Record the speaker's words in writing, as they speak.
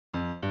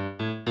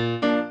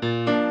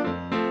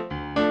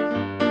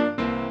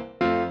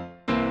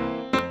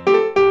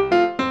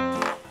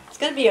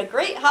be a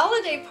great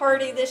holiday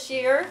party this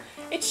year.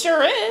 It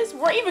sure is.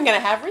 We're even going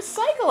to have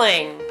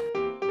recycling.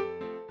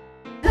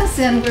 Yes,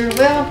 and we're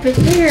well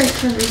prepared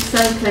for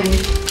recycling.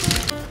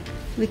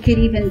 We could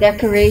even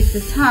decorate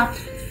the top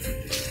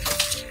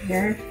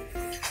here.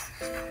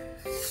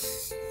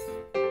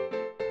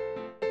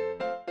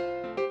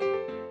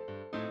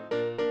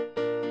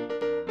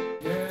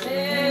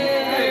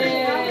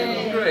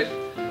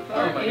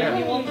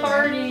 Annual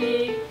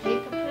party.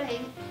 Take a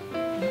plate.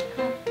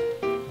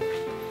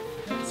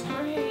 That's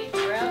great.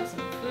 Grab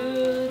some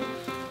food,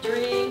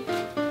 drink.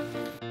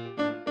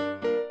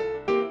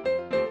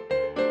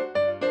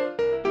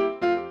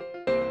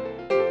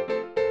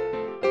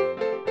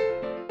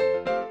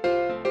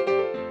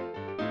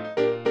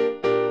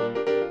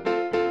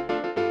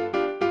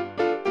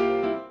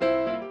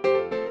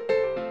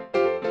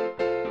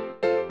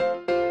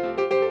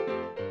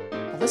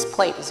 Well, this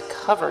plate is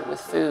covered with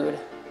food.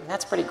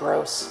 That's pretty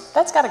gross.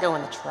 That's got to go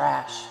in the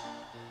trash.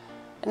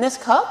 And this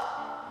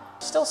cup,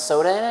 still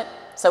soda in it,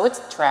 so it's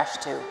trash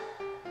too.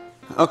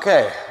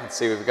 Okay, let's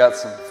see, we've got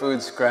some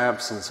food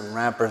scraps and some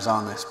wrappers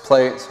on this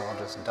plate, so I'll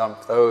just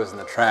dump those in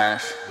the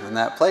trash, and then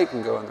that plate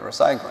can go in the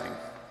recycling.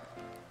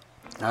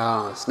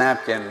 Oh, this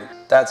napkin,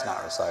 that's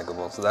not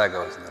recyclable, so that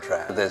goes in the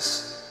trash.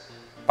 This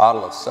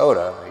bottle of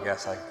soda, I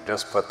guess I could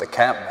just put the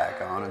cap back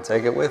on and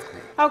take it with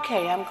me.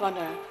 Okay, I'm going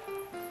to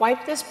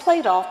wipe this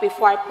plate off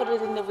before I put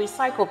it in the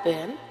recycle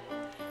bin.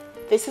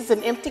 This is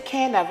an empty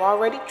can. I've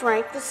already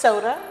drank the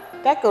soda.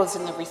 That goes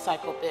in the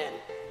recycle bin.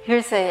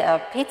 Here's a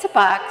pizza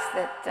box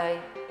that I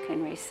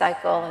can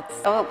recycle.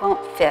 Oh, it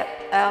won't fit.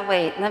 Oh,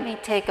 wait, let me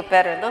take a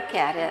better look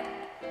at it.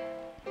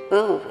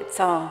 Ooh, it's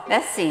all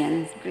messy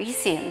and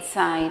greasy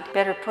inside.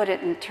 Better put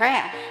it in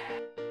trash.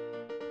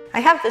 I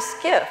have this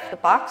gift. The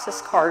box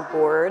is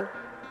cardboard,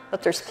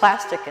 but there's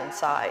plastic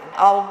inside.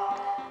 I'll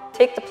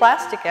take the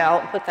plastic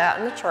out and put that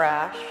in the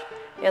trash,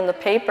 and the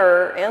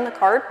paper and the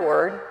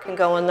cardboard can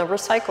go in the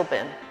recycle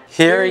bin.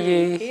 Hear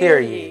ye, hear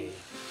ye.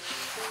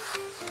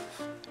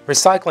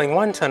 Recycling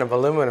 1 ton of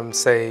aluminum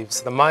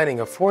saves the mining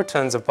of 4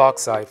 tons of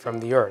bauxite from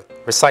the earth.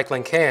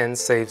 Recycling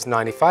cans saves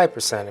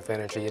 95% of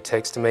energy it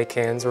takes to make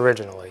cans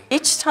originally.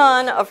 Each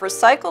ton of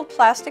recycled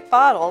plastic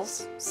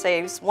bottles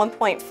saves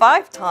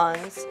 1.5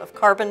 tons of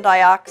carbon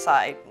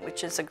dioxide,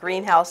 which is a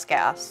greenhouse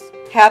gas.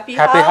 Happy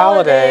Happy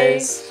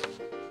holidays!